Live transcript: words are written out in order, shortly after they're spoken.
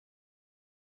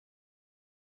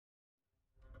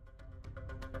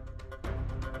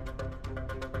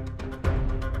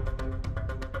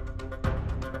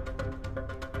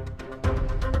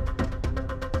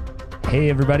Hey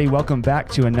everybody, welcome back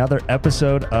to another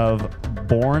episode of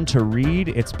Born to Read.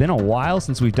 It's been a while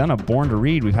since we've done a Born to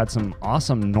Read. We've had some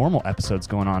awesome normal episodes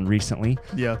going on recently.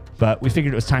 Yeah. But we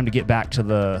figured it was time to get back to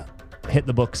the hit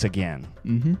the books again.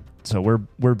 Mm-hmm. So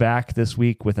we're back this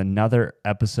week with another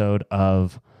episode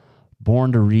of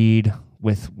Born to Read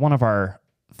with one of our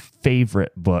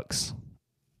favorite books,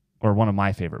 or one of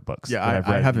my favorite books that I've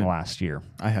read in the last year.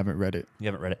 I haven't read it. You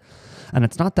haven't read it. And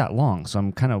it's not that long, so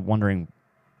I'm kind of wondering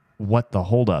what the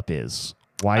holdup is.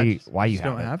 Why you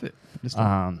don't have it?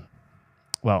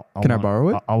 Well, can I borrow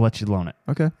it? I'll let you loan it.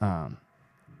 Okay.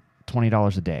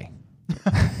 $20 a day.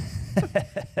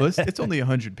 Well, it's only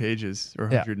 100 pages or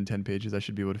 110 pages. I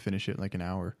should be able to finish it in like an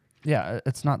hour. Yeah,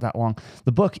 it's not that long.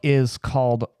 The book is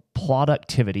called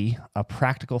Ploductivity, A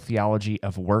Practical Theology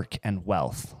of Work and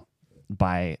Wealth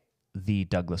by the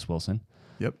Douglas Wilson.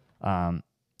 Yep.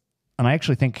 And I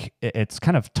actually think it's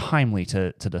kind of timely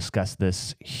to discuss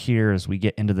this here as we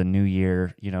get into the new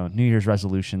year, New Year's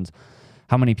resolutions.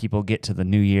 How many people get to the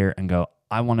new year and go,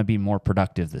 I want to be more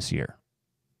productive this year?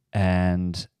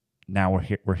 And now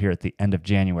we're here at the end of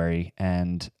January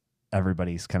and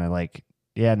everybody's kind of like,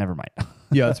 yeah, never mind.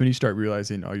 Yeah, that's when you start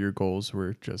realizing all your goals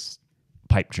were just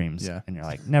pipe dreams. Yeah. And you're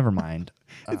like, never mind.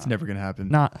 It's never going to happen.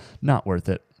 Not worth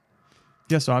it.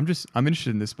 Yeah, so I'm interested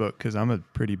in this book because I'm a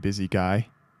pretty busy guy.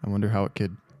 I wonder how it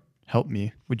could help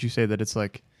me. Would you say that it's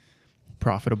like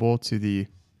profitable to the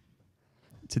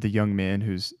young man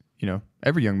who's,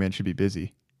 every young man should be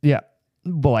busy? Yeah.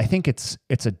 Well, I think it's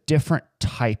a different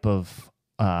type of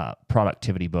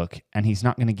productivity book, and he's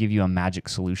not going to give you a magic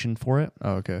solution for it.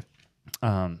 Oh, okay.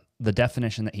 The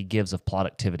definition that he gives of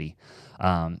productivity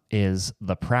is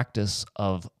the practice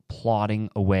of plodding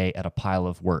away at a pile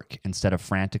of work instead of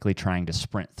frantically trying to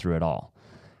sprint through it all.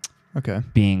 Okay.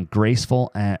 Being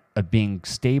graceful and being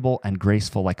stable and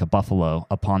graceful like a buffalo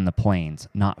upon the plains,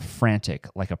 not frantic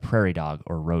like a prairie dog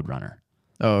or roadrunner.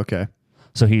 Oh, okay.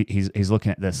 So he's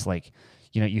looking at this like,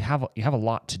 you have a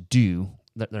lot to do.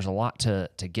 There's a lot to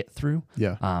get through.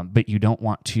 Yeah. But you don't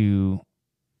want to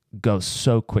go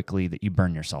so quickly that you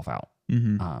burn yourself out.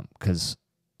 Because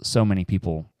so many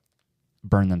people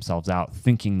burn themselves out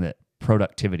thinking that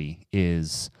productivity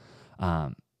is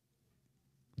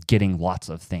getting lots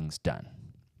of things done.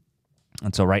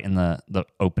 And so right in the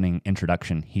opening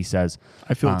introduction, he says...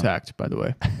 I feel attacked, by the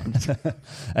way.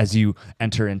 As you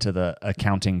enter into the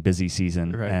accounting busy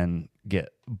season and get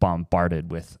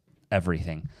bombarded with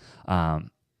everything.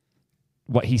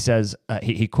 What he says,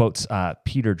 he quotes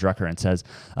Peter Drucker and says,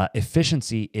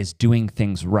 efficiency is doing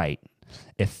things right.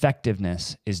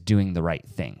 Effectiveness is doing the right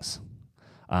things.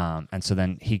 And so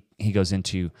then he goes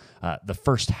into the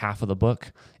first half of the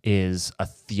book is a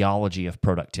theology of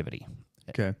productivity.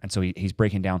 Okay. And so he's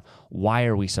breaking down why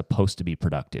are we supposed to be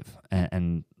productive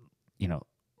and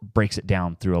breaks it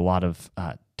down through a lot of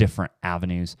different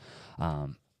avenues,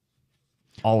 all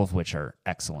of which are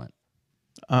excellent.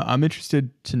 I'm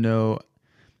interested to know,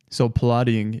 so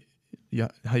plodding,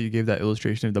 how you gave that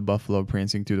illustration of the buffalo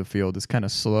prancing through the field is kind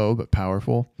of slow but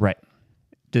powerful. Right.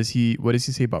 What does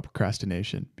he say about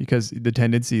procrastination? Because the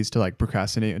tendency is to like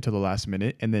procrastinate until the last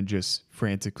minute and then just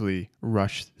frantically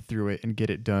rush through it and get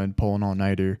it done, pull an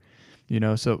all-nighter,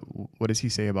 So what does he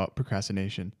say about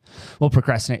procrastination? Well,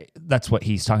 that's what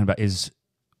he's talking about is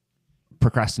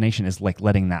procrastination is like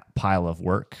letting that pile of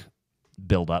work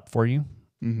build up for you,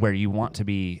 where you want to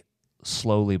be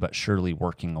slowly but surely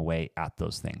working away at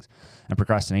those things. And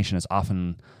procrastination is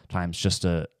oftentimes just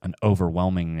an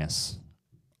overwhelmingness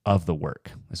of the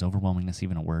work. Is overwhelmingness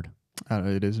even a word?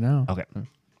 It is now. Okay. I'm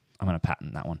going to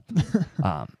patent that one.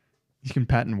 You can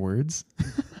patent words?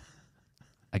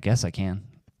 I guess I can.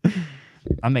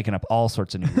 I'm making up all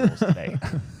sorts of new rules today.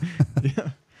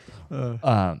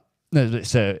 Yeah.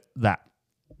 So that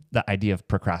idea of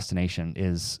procrastination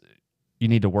is you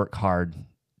need to work hard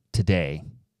today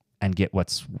and get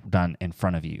what's done in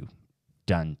front of you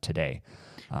done today.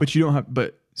 But you don't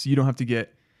have to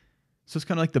get, so it's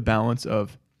kind of like the balance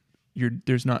of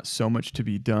there's not so much to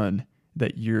be done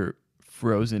that you're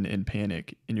frozen in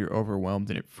panic and you're overwhelmed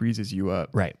and it freezes you up.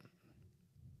 Right.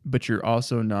 But you're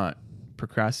also not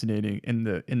procrastinating. In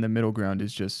the middle ground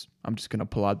is just, I'm just going to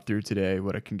plod through today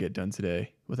what I can get done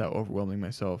today without overwhelming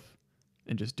myself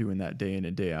and just doing that day in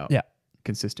and day out. Yeah.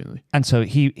 Consistently. And so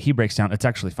he breaks down, it's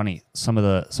actually funny, some of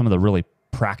the really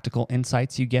practical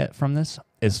insights you get from this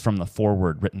is from the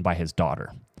foreword written by his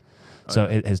daughter. So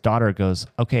his daughter goes,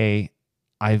 okay,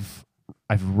 I've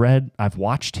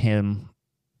watched him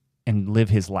and live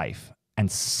his life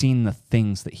and seen the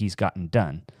things that he's gotten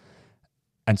done.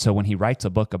 And so when he writes a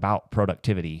book about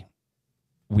productivity,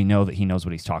 we know that he knows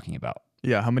what he's talking about.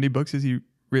 Yeah. How many books has he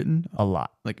written? A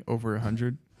lot. Like over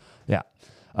 100? Yeah.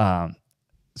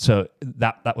 So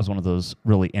that was one of those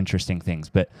really interesting things.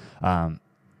 But,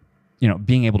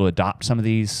 being able to adopt some of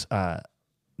these,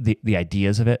 the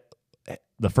ideas of it.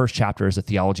 The first chapter is a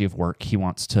theology of work. He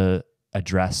wants to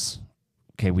address,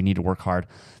 okay, we need to work hard.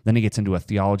 Then he gets into a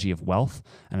theology of wealth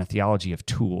and a theology of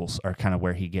tools are kind of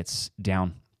where he gets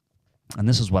down. And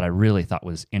this is what I really thought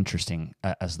was interesting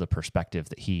as the perspective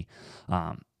that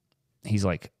he's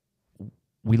like,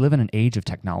 we live in an age of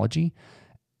technology,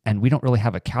 and we don't really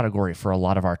have a category for a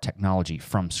lot of our technology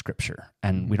from Scripture,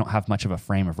 and we don't have much of a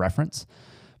frame of reference.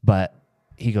 But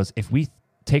he goes, if we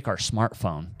take our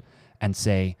smartphone and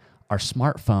say our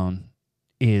smartphone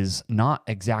is not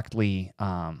exactly,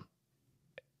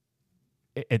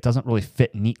 it doesn't really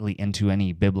fit neatly into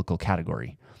any biblical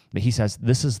category. But he says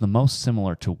this is the most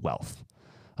similar to wealth.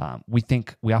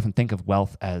 We often think of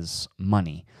wealth as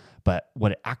money, but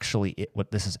what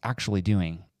this is actually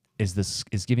doing is this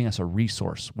is giving us a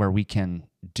resource where we can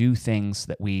do things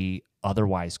that we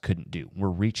otherwise couldn't do. We're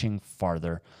reaching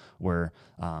farther. We're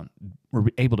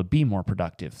able to be more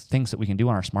productive. Things that we can do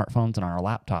on our smartphones and on our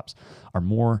laptops are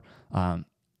more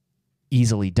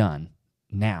easily done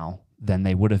now than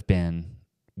they would have been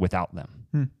without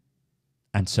them.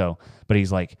 And so, but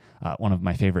he's like, one of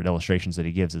my favorite illustrations that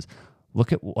he gives is,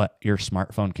 look at what your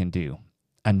smartphone can do.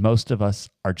 And most of us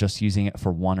are just using it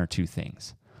for one or two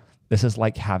things. This is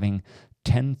like having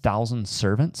 10,000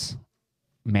 servants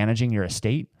managing your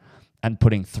estate and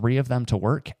putting 3 of them to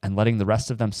work and letting the rest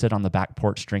of them sit on the back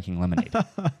porch drinking lemonade.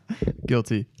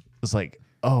 Guilty. It's like,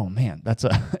 oh man,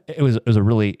 it was a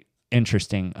really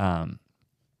interesting,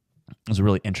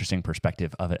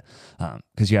 perspective of it.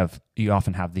 Cause you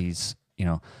often have these,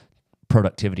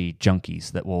 productivity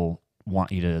junkies that will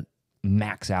want you to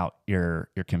max out your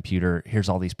computer. Here's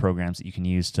all these programs that you can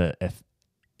use to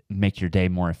make your day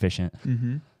more efficient.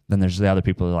 Mm-hmm. Then there's the other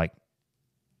people who are like,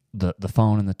 the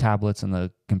phone and the tablets and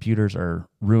the computers are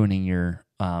ruining your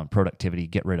productivity.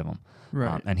 Get rid of them.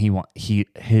 Right. And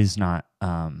he's not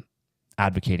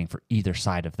advocating for either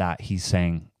side of that. He's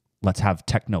saying, let's have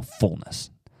techno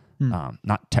fullness,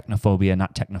 not technophobia,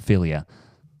 not technophilia,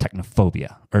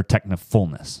 technophobia or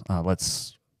technofullness.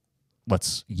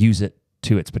 Let's use it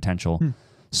to its potential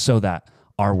so that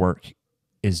our work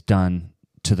is done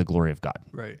to the glory of God.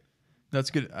 Right.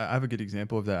 That's good. I have a good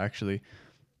example of that, actually.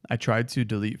 I tried to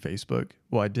delete Facebook.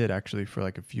 Well, I did actually for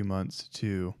like a few months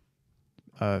to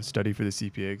study for the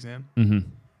CPA exam. Mm-hmm.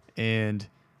 And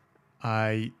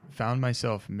I found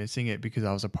myself missing it because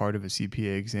I was a part of a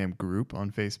CPA exam group on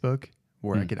Facebook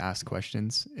where I could ask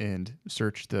questions and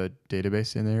search the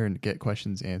database in there and get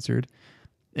questions answered.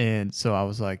 And so I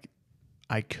was like,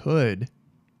 I could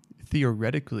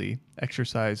theoretically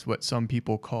exercise what some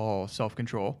people call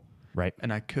self-control. Right.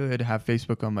 And I could have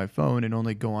Facebook on my phone and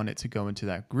only go on it to go into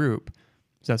that group.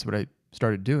 So that's what I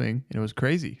started doing. And it was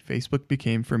crazy. Facebook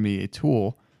became for me a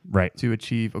tool to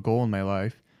achieve a goal in my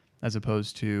life as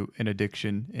opposed to an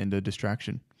addiction and a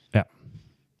distraction. Yeah.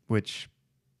 Which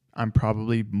I'm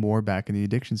probably more back in the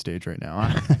addiction stage right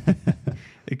now.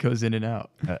 It goes in and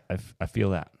out. I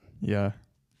feel that. Yeah.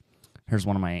 Here's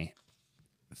one of my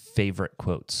favorite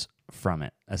quotes from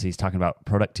it as he's talking about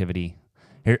productivity.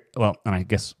 And I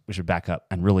guess we should back up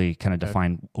and really kind of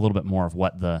define a little bit more of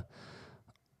what the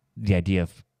idea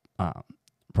of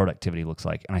productivity looks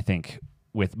like. And I think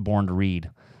with Born to Read,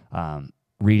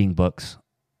 reading books,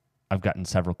 I've gotten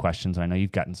several questions, and I know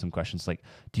you've gotten some questions like,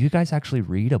 do you guys actually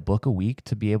read a book a week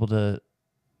to be able to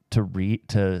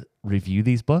review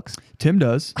these books? Tim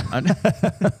does.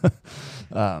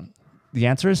 The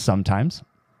answer is sometimes.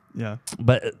 Yeah.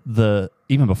 But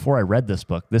even before I read this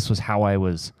book, this was how I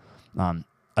was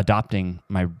adopting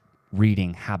my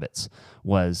reading habits.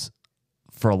 Was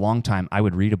for a long time, I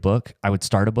would read a book, I would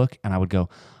start a book, and I would go,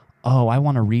 oh, I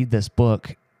want to read this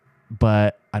book,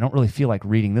 but I don't really feel like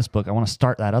reading this book. I want to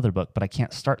start that other book, but I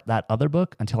can't start that other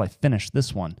book until I finish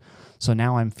this one. So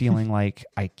now I'm feeling like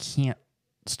I can't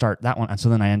start that one. And so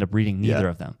then I end up reading neither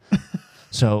of them.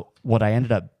 So what I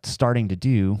ended up starting to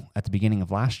do at the beginning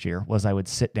of last year was I would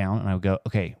sit down and I would go,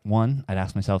 okay, I'd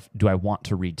ask myself, do I want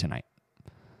to read tonight?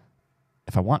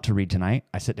 If I want to read tonight,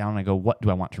 I sit down and I go, what do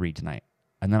I want to read tonight?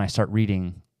 And then I start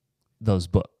reading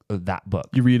that book.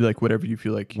 You read like whatever you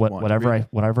feel like you want whatever to read.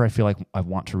 Whatever I feel like I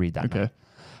want to read that night.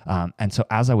 And so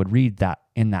as I would read that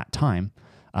in that time,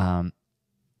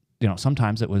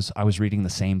 sometimes I was reading the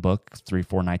same book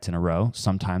 3-4 nights in a row.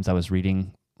 Sometimes I was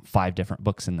reading 5 different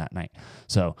books in that night.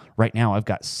 So right now I've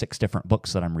got 6 different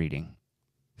books that I'm reading.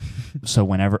 So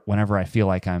whenever I feel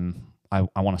like I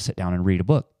want to sit down and read a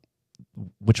book,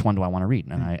 which one do I want to read?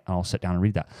 And I'll sit down and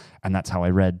read that. And that's how I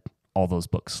read all those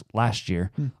books last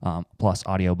year, plus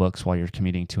audiobooks while you're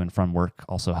commuting to and from work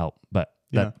also help. But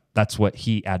that's what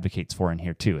he advocates for in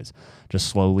here too, is just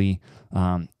slowly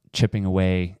chipping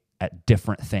away at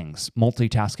different things.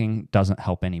 Multitasking doesn't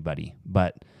help anybody,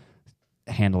 but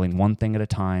handling one thing at a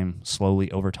time,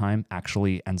 slowly over time,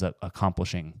 actually ends up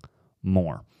accomplishing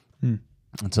more.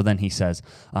 And so then he says,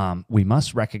 we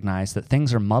must recognize that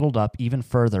things are muddled up even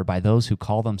further by those who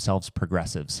call themselves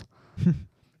progressives,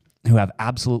 who have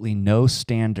absolutely no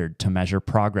standard to measure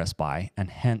progress by,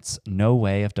 and hence no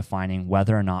way of defining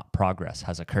whether or not progress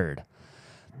has occurred.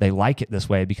 They like it this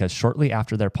way because shortly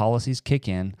after their policies kick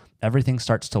in, everything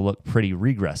starts to look pretty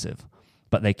regressive,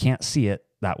 but they can't see it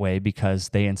that way because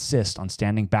they insist on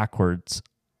standing backwards.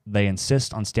 They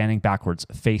insist on standing backwards,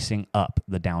 facing up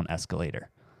the down escalator.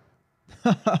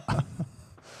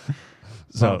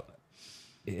 So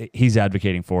he's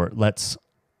advocating for, let's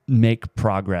make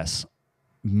progress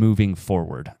moving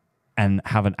forward and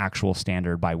have an actual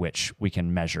standard by which we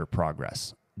can measure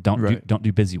progress. Don't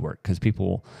do busy work, because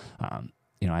people,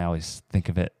 I always think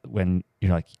of it when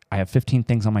you're like, I have 15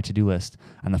 things on my to-do list,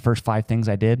 and the first 5 things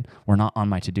I did were not on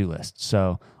my to-do list.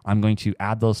 So I'm going to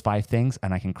add those 5 things,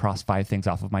 and I can cross 5 things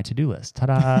off of my to-do list.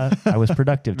 Ta-da! I was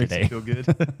productive today. Makes you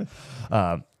feel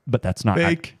good. But that's not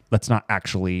that's not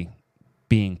actually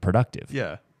being productive.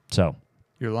 Yeah. So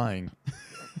you're lying.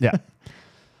 Yeah.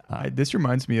 This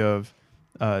reminds me of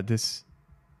this.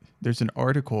 There's an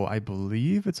article, I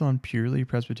believe it's on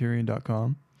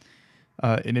purelypresbyterian.com,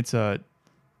 and it's a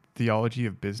theology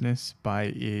of business by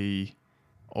a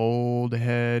old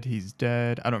head. He's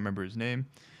dead. I don't remember his name,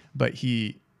 but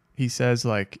he says,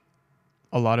 like,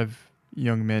 a lot of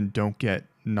young men don't get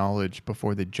knowledge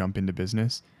before they jump into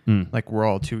business. Like, we're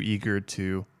all too eager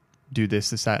to do this,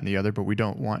 that, and the other, but we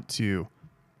don't want to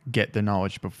get the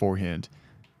knowledge beforehand.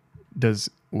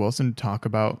 Does Wilson talk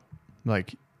about,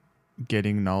 like,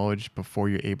 getting knowledge before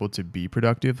you're able to be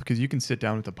productive? Because you can sit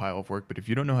down with a pile of work, but if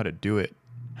you don't know how to do it,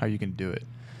 how you can do it?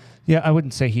 Yeah, I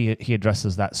wouldn't say he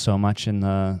addresses that so much in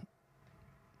the,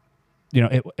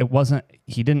 it wasn't,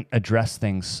 he didn't address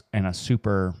things in a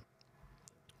super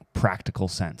practical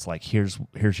sense. Like, here's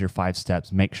your 5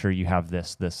 steps, make sure you have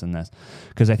this, this, and this.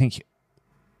 Because I think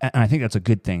that's a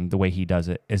good thing, the way he does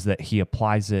it, is that he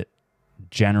applies it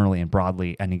generally and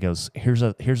broadly, and he goes, here's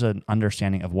an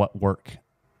understanding of what work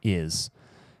is,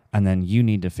 and then you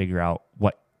need to figure out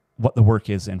what the work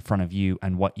is in front of you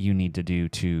and what you need to do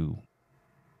to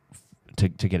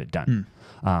get it done.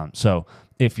 So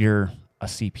if you're a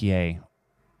CPA,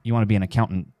 you want to be an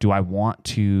accountant. Do I want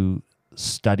to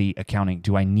study accounting?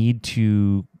 Do I need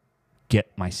to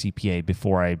get my CPA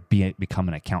before I become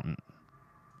an accountant?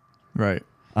 Right.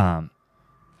 Well,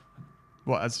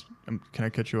 can I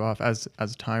cut you off? As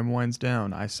time winds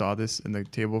down, I saw this in the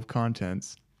table of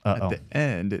contents. At the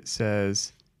end, it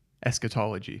says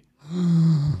eschatology.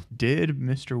 Did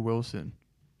Mr. Wilson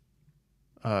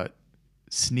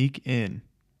sneak in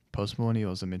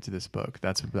postmillennialism into this book?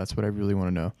 That's what I really want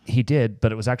to know. He did,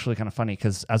 but it was actually kind of funny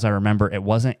because, as I remember, it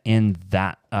wasn't in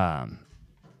that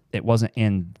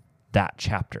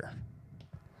chapter.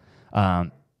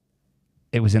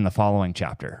 It was in the following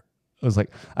chapter. It was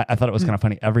like, I thought it was kind of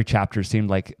funny. Every chapter seemed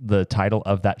like the title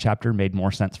of that chapter made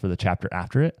more sense for the chapter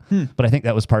after it. But I think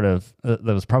that was part of, that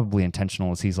was probably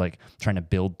intentional, as he's like trying to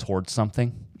build towards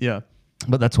something. Yeah.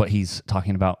 But that's what he's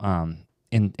talking about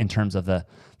in terms of the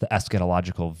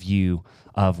eschatological view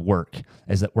of work,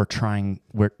 is that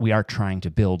we are trying to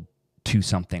build to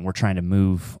something. We're trying to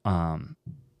move.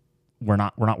 We're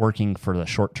not working for the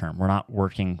short term. We're not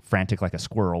working frantic like a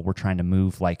squirrel. We're trying to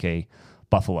move like a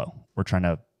buffalo. We're trying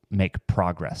to make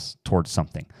progress towards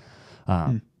something.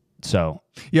 So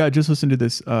yeah, I just listened to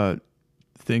this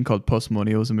thing called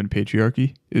Postmillennialism and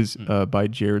Patriarchy, is by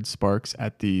Jared Sparks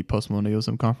at the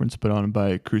Postmillennialism conference put on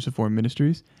by Cruciform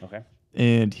Ministries. Okay.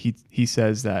 And he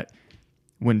says that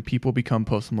when people become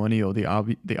postmillennial,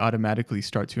 they automatically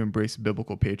start to embrace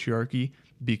biblical patriarchy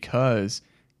because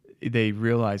they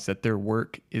realize that their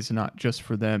work is not just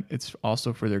for them, it's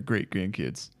also for their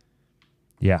great-grandkids.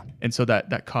 Yeah. And so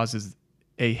that causes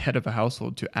a head of a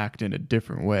household to act in a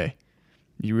different way.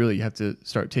 You really have to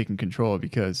start taking control,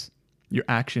 because your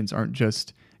actions aren't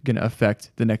just going to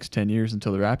affect the next 10 years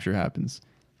until the rapture happens.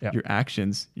 Yep. Your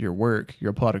actions, your work,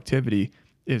 your productivity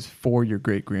is for your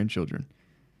great-grandchildren.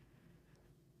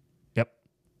 Yep.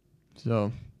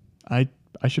 So I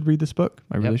should read this book.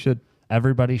 I really should.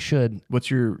 Everybody should.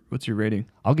 What's your rating?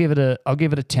 I'll give it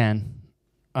a 10.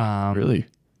 Really?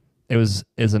 It was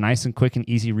a nice and quick and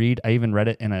easy read. I even read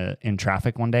it in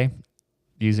traffic one day,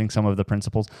 using some of the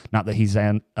principles. Not that he's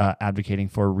advocating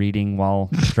for reading while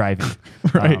driving.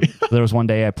 Right. There was one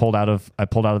day I pulled out of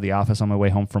the office on my way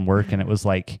home from work, and it was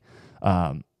like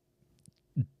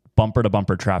bumper to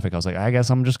bumper traffic. I was like, I guess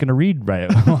I'm just going to read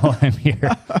right while I'm here.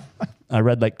 I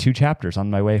read like 2 chapters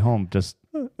on my way home. Just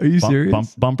Are you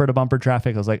serious? Bumper to bumper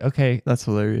traffic. I was like, okay, That's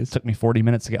hilarious. it took me 40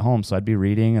 minutes to get home. So I'd be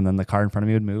reading, and then the car in front of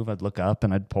me would move. I'd look up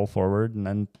and I'd pull forward and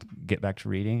then get back to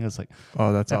reading. It was like,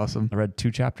 Oh, that's awesome. I read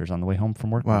 2 chapters on the way home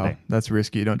from work one Wow, day. that's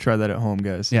risky. Don't try that at home,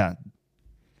 guys. Yeah.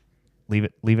 Leave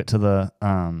it to the,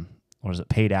 what is it?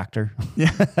 Paid actor.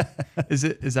 Yeah.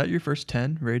 Is that your first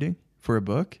 10 rating for a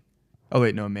book? Oh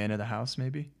wait, no, Man of the House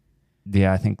maybe.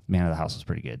 Yeah. I think Man of the House was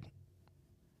pretty good.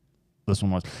 This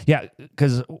one was, yeah.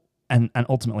 Cause, and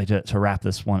ultimately to wrap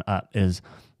this one up is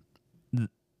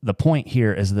the point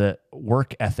here is that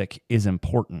work ethic is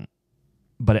important,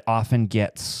 but it often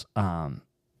gets,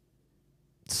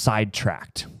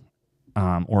 sidetracked,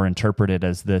 or interpreted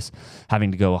as this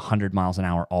having to go 100 miles an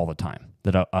hour all the time.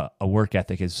 That a work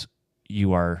ethic is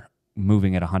you are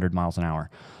moving at 100 miles an hour.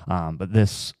 But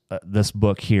this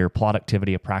book here,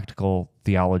 Ploductivity, A Practical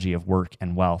Theology of Work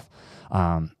and Wealth,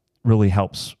 really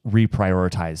helps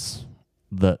reprioritize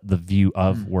the view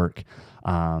of work,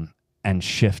 and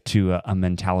shift to a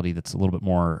mentality that's a little bit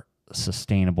more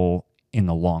sustainable in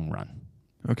the long run.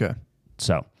 Okay.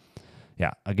 So,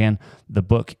 yeah, again, the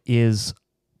book is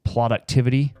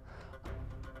Ploductivity,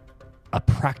 A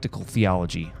Practical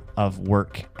Theology of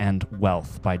Work and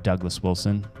Wealth by Douglas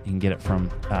Wilson. You can get it from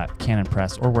Canon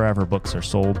Press or wherever books are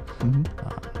sold.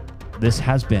 Mm-hmm. This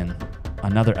has been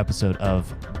another episode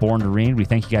of Born to Read. We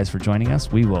thank you guys for joining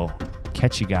us. We will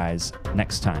catch you guys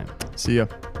next time. See ya.